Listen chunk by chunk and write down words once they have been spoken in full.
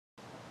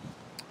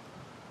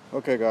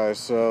Okay guys,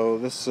 so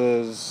this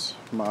is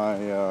my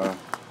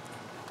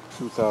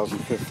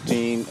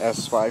 2015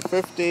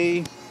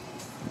 S550,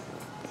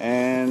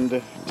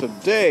 and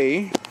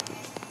today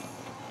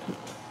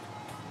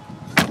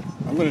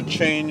I'm going to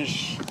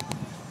change,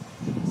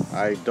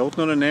 I don't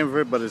know the name of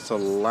it, but it's a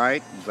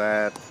light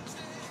that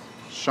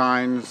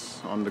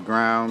shines on the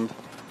ground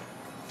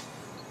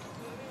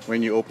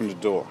when you open the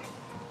door.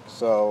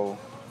 So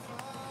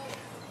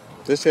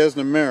this has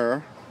the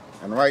mirror,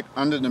 and right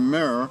under the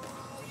mirror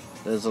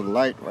there's a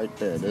light right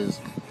there.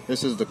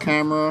 This is the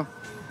camera,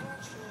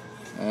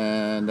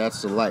 and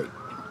that's the light.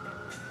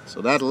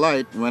 So that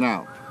light went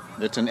out.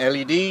 It's an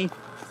LED,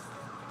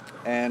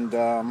 and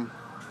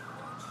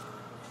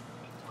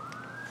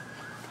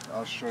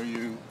I'll show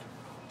you.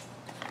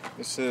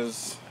 This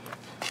is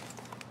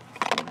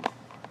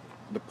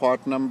the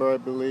part number, I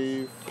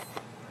believe.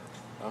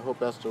 I hope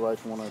that's the right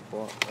one I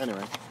bought.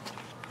 Anyway,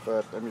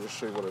 but let me just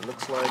show you what it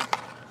looks like.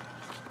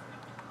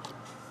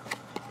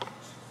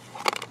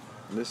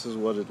 This is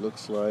what it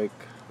looks like.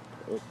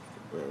 Oh,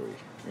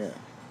 yeah.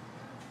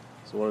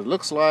 So what it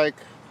looks like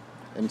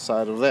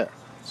inside of there.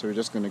 So we're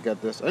just gonna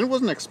get this, and it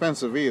wasn't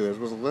expensive either. It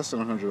was less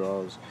than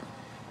 $100.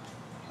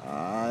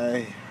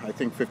 I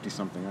think 50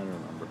 something. I don't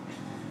remember.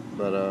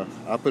 But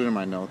I'll put it in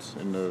my notes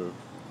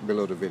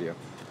below the video.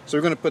 So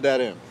we're gonna put that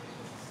in.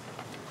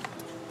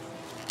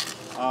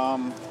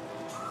 I've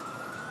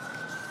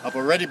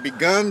already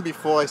begun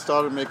before I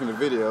started making the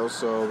video,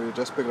 so we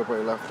just picked up where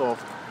we left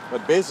off.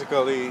 But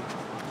basically,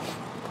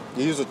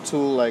 you use a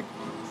tool like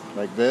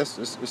this.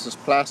 This is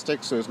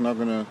plastic, so it's not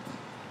going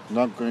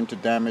to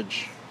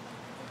damage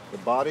the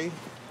body.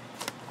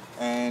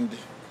 And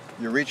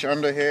you reach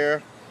under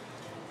here,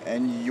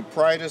 and you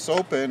pry this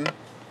open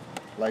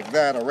like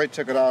that. I already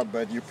took it out,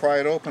 but you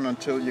pry it open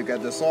until you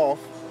get this off,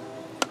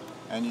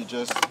 and you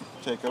just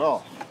take it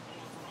off.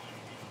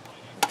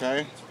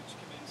 Okay?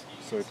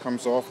 So it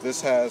comes off.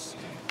 This has,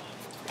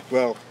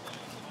 well,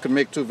 could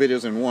make 2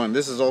 videos in one.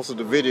 This is also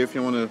the video if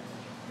you want to,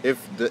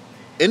 if the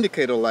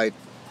indicator light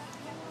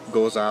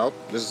goes out,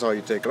 this is how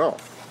you take it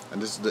off. And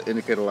this is the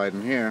indicator light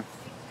in here.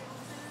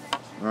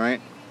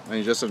 Alright? And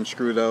you just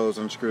unscrew those,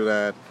 unscrew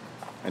that,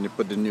 and you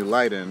put the new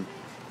light in.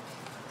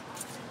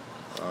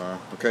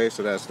 Okay,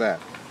 so that's that.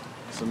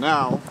 So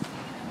now,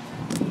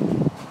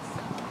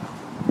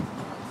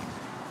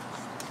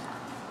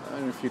 I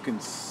don't know if you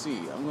can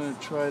see. I'm going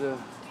to try to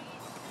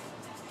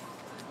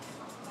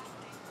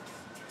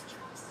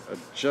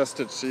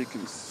adjust it so you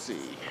can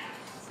see.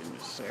 Give me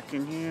a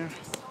second here.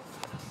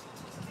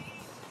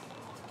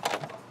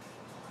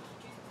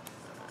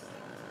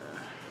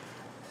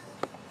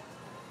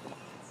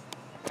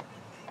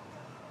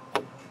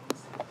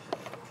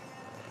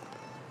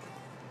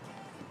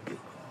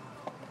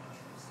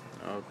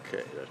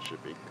 Okay, that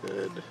should be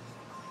good.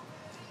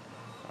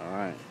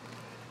 Alright.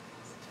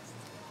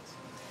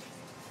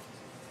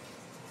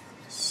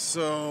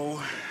 So,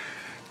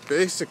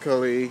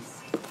 basically,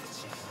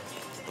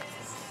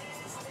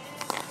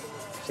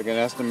 so again,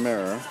 that's the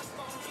mirror.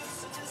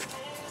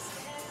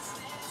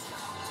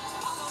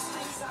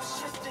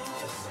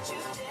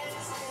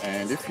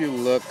 And if you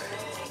look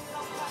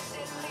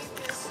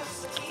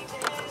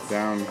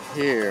down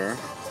here,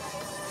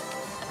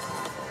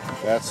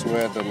 that's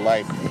where the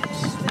light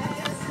is.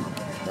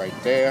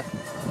 Right there.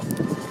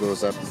 It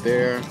goes up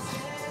there,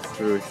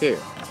 through here.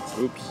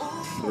 Oops,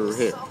 through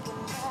here.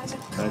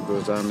 That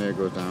goes down there,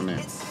 goes down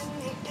there.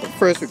 But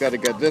first we got to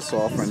get this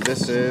off, and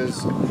this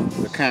is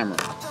the camera.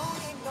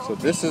 So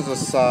this is a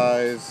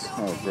size,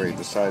 oh great,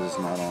 the size is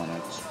not on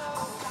it.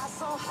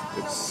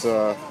 It's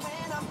a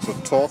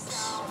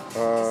Torx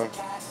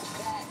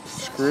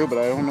screw, but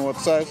I don't know what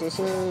size this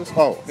is.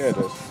 Oh, here it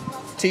is.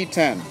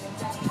 T10.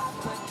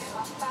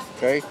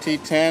 Okay,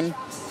 T10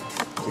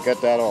 to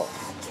get that off.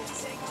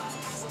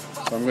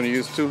 So I'm going to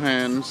use 2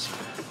 hands.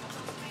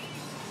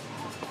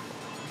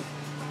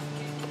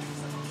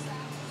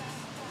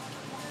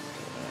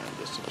 And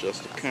just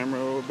adjust the camera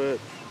a little bit.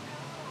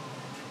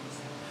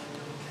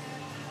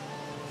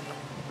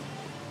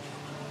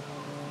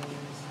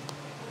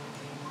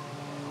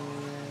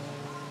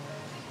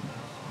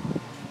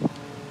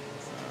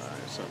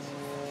 Some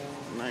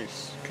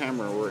nice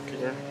camera work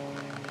here.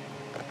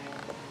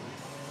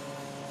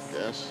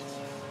 Yes.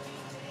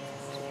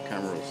 So the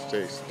camera will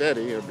stay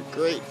steady. It'll be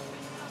great.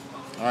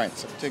 Alright,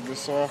 so take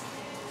this off.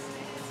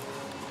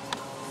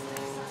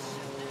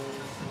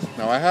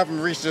 Now I haven't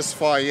reached this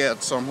far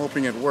yet, so I'm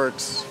hoping it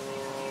works.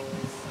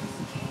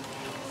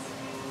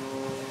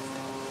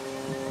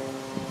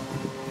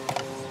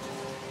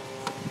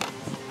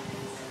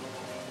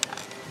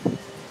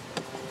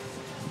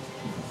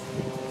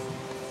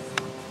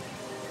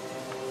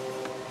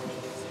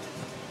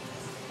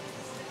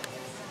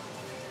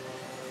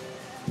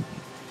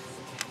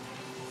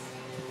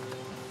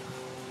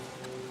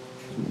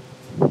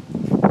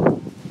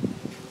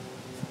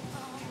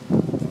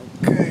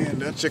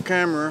 That's your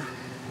camera.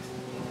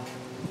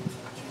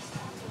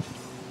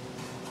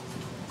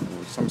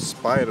 And some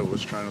spider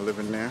was trying to live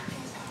in there.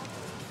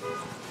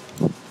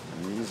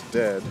 And he's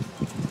dead.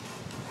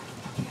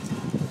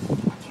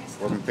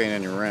 Wasn't paying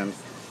any rent.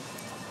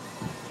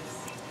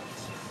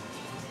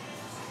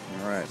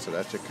 Alright, so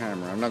that's your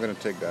camera. I'm not going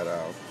to take that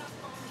out.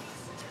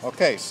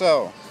 Okay,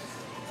 so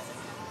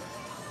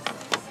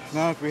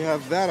now that we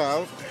have that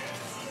out,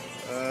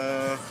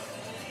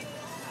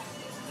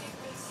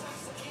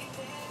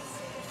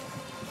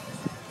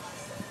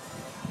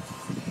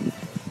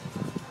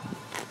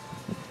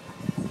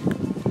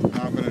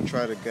 now I'm going to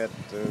try to get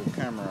the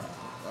camera,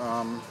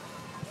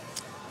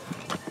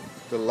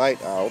 the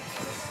light out.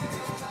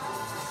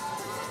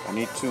 I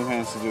need 2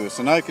 hands to do it,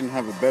 so now you can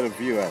have a better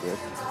view at it.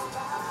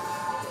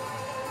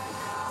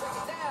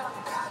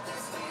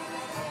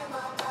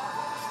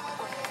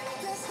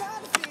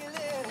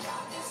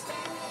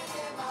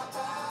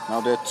 Now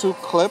there are 2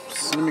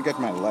 clips. Let me get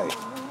my light.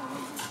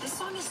 This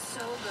song is so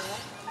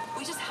good.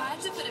 We just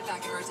had to put it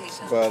back in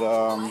rotation. But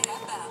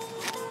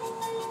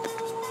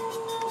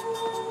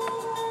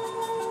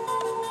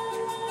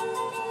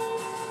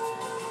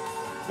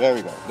there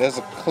we go. There's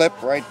a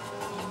clip right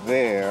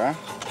there.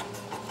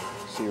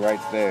 See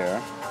right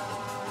there.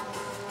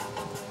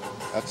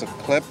 That's a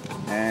clip,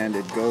 and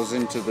it goes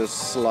into the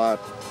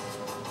slot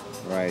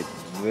right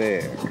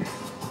there.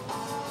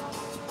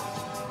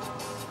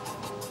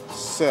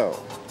 So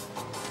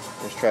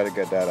let's try to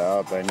get that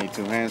out, but I need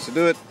 2 hands to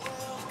do it.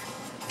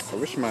 I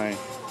wish my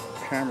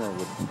camera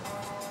would,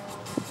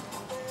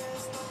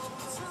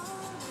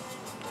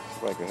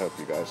 if I could help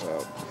you guys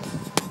out.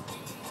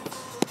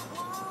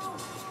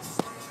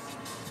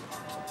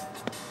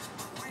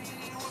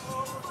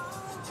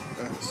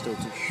 Still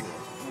too short.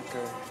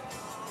 Okay.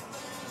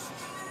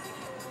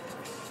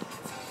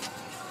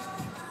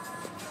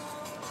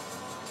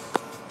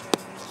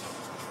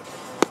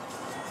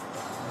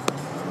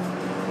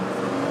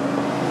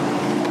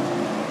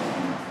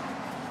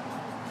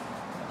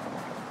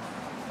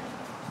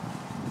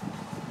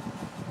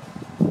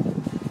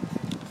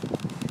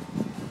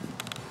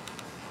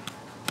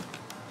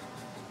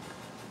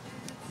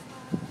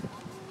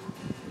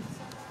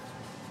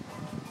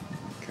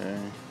 Okay.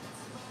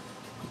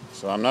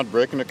 So I'm not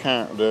breaking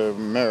the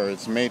mirror.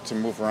 It's made to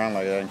move around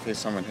like that in case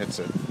someone hits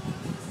it.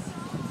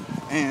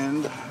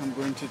 And I'm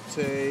going to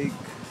take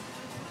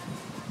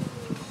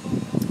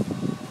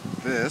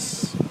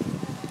this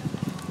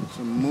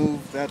to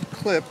move that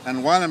clip.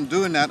 And while I'm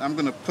doing that, I'm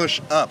going to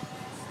push up.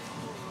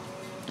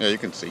 Yeah, you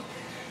can see.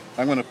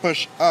 I'm going to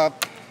push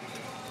up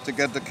to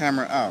get the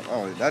camera out.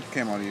 Oh, that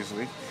came out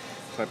easily.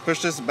 So I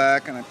push this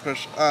back and I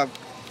push up.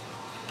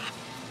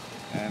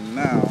 And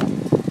now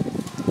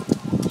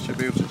should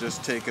be able to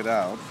just take it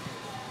out.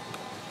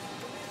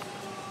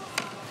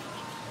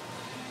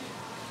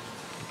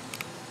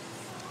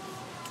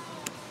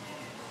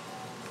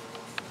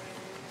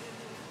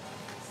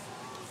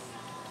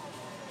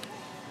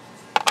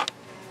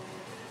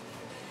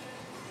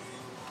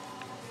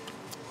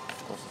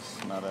 Of course,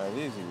 it's not that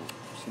easy.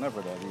 It's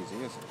never that easy,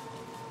 is it?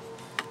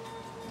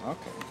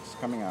 Okay, it's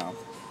coming out.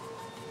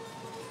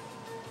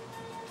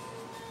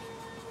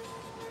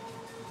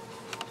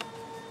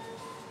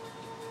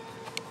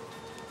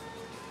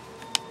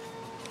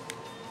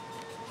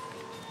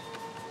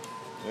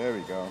 There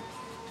we go.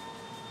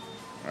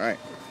 Alright.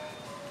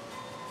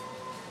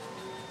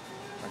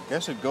 I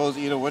guess it goes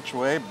either which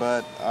way,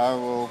 but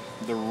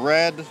the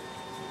red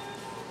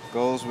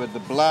goes with the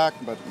black,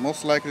 but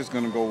most likely it's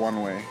going to go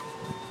one way.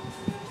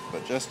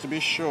 But just to be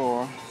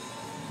sure,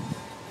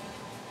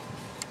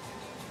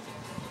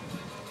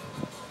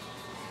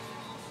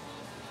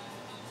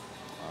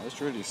 oh, it's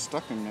really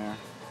stuck in there.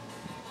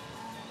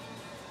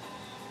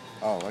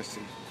 Oh, I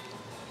see.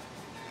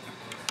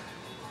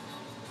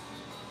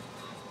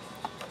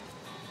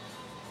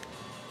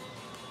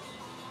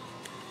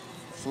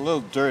 It's a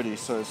little dirty,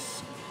 so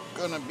it's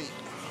gonna be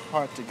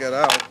hard to get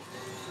out.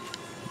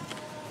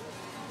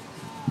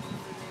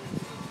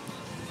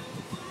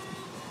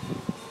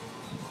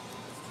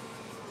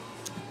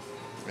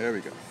 There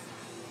we go.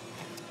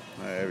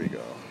 There we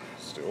go.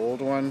 It's the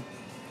old one.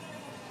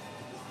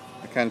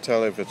 I can't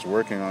tell if it's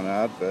working or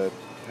not, but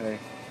hey.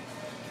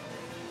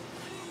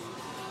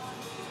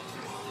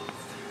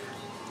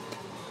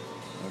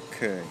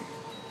 Okay.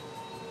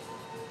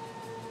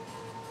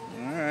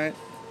 Alright,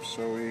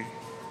 so we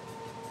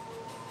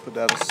put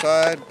that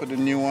aside, put the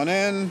new one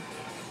in.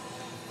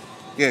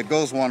 Yeah, it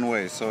goes one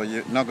way, so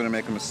you're not going to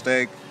make a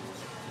mistake.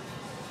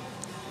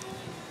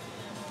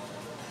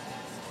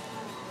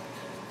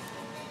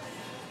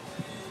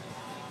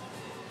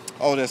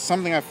 Oh, there's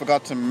something I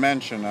forgot to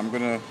mention. I'm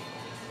going to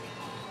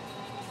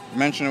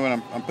mention it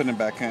when I'm putting it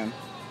back in.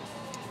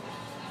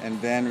 And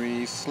then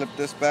we slip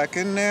this back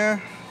in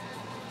there.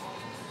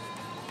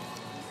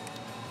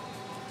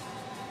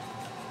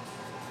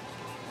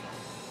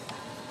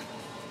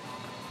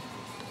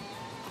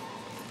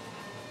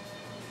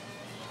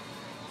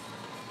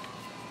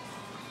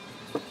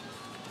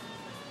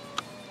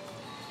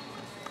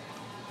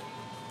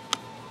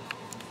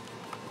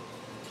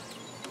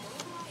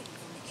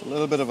 It's a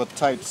little bit of a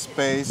tight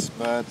space,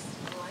 but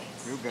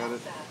you got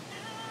it.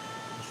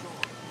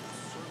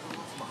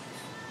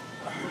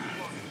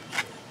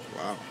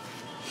 Wow.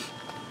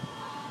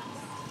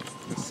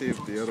 Let's see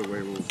if the other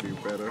way will be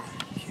better.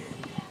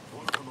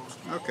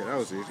 Okay, that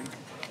was easy.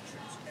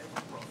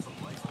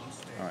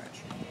 Alright.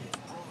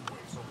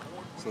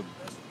 So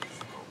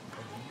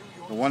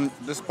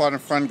this part in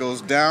front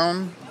goes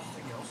down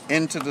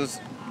into the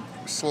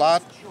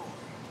slot,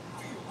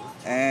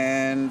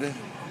 and the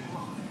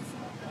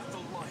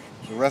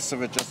rest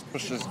of it just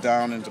pushes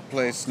down into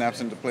place, snaps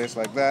into place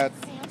like that.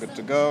 Good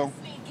to go.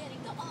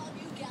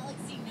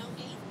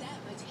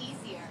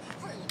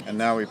 And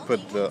now we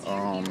put the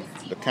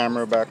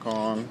camera back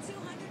on.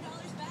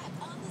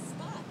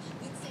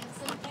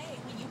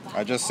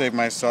 I just saved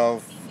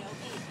myself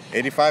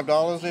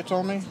 $85, they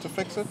told me, to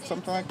fix it,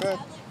 something like that.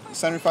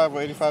 $75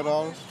 or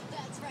 $85.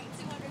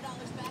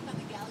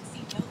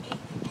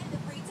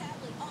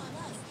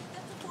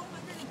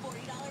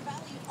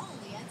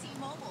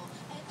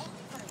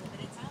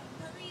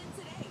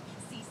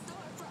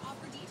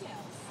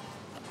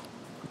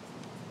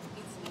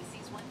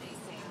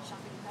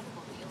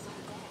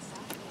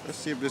 Let's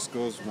see if this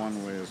goes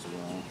one way as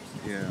well.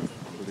 Yeah,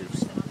 I believe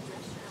so.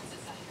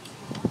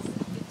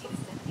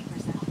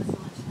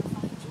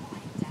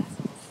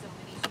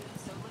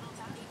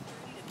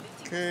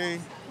 Okay,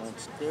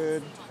 that's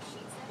good.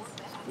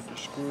 Put the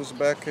screws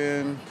back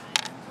in.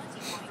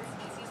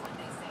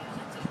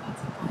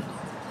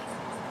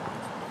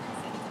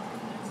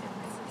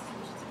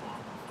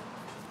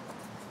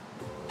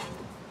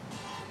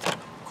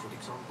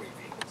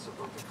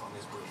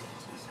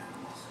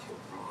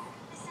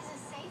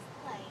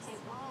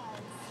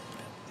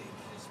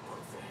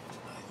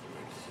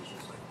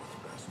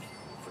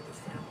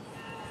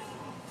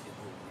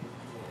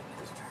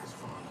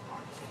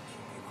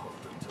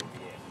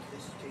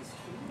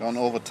 Don't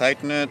over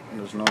tighten it,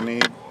 there's no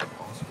need.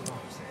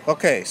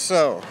 Okay,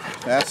 so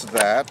that's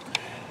that.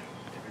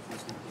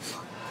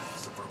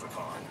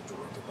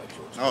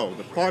 Oh,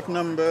 the part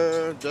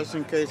number, just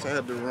in case I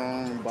had the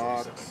wrong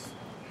box.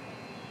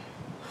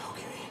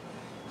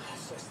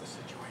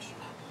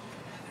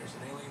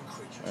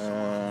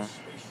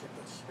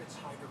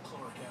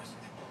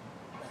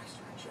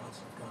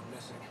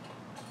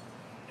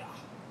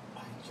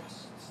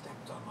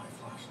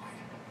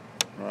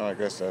 Well, I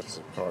guess that's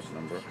the part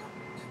number.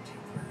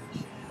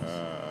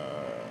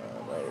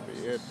 That'll be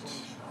it.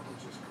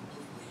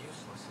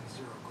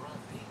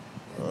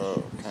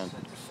 Oh, can't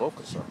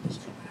focus on this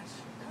one.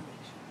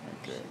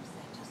 Okay.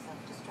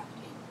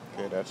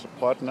 Okay, that's the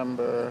part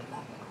number.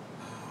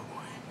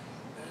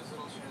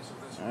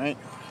 Alright.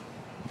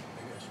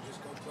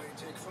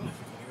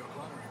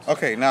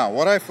 Okay, now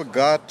what I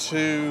forgot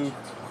to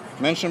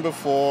mention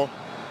before,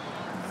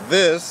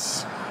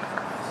 this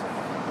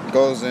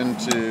goes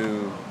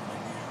into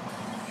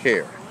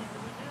here.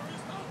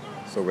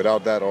 So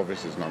without that,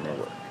 obviously it's not going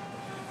to work.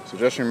 So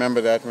just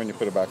remember that when you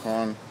put it back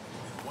on.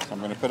 So I'm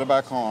going to put it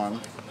back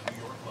on.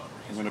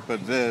 I'm going to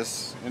put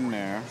this in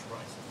there.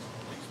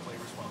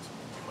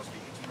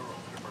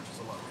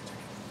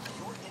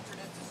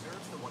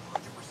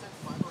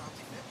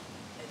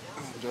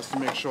 Just to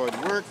make sure it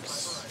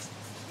works.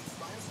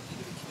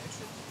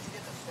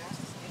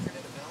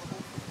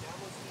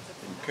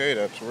 Okay,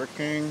 that's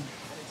working.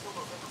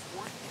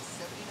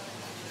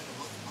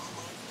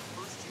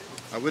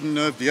 I wouldn't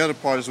know if the other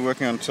part is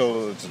working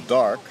until it's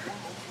dark.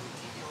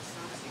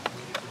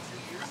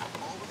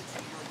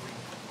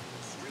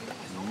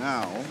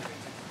 Now,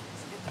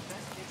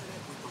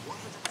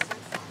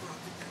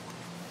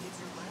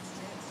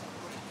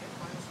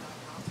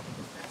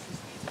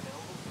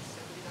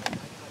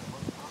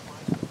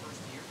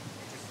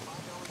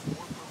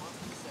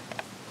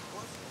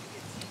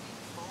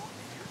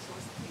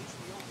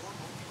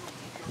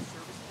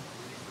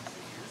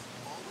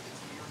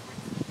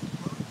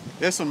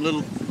 there's some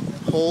little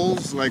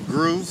holes, like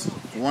grooves,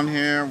 one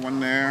here, one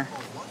there,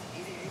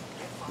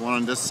 one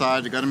on this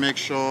side. You got to make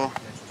sure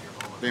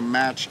they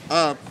match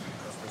up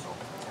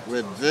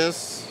with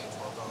this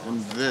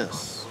and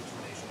this.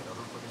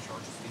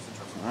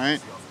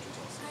 Alright,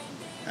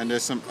 and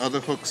there's some other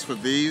hooks for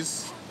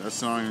these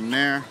that's not in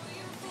there.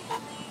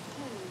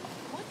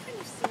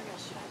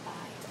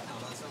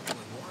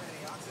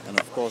 And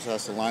of course it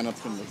has to line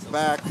up in the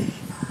back.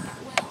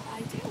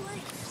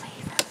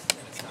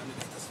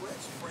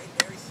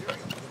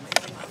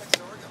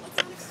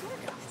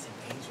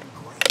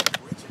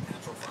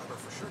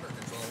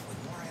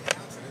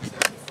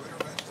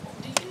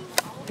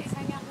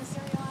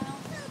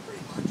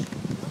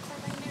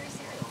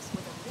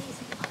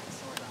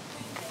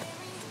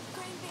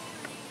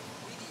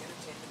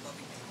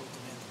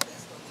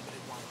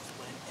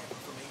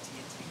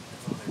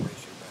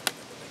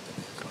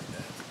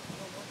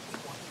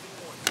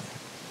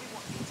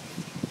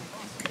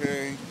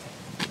 Okay,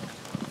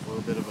 a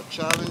little bit of a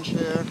challenge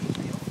here.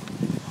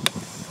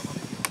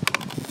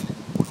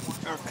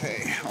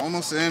 Okay,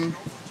 almost in.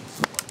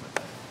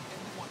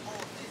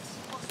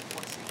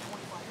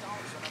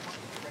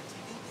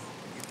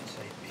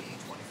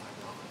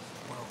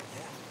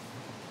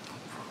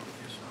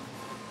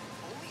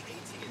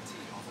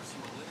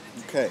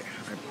 Okay,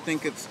 I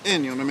think it's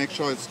in. You want to make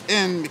sure it's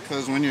in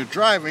because when you're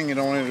driving, you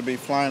don't want it to be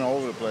flying all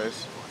over the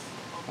place.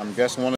 I'm guessing one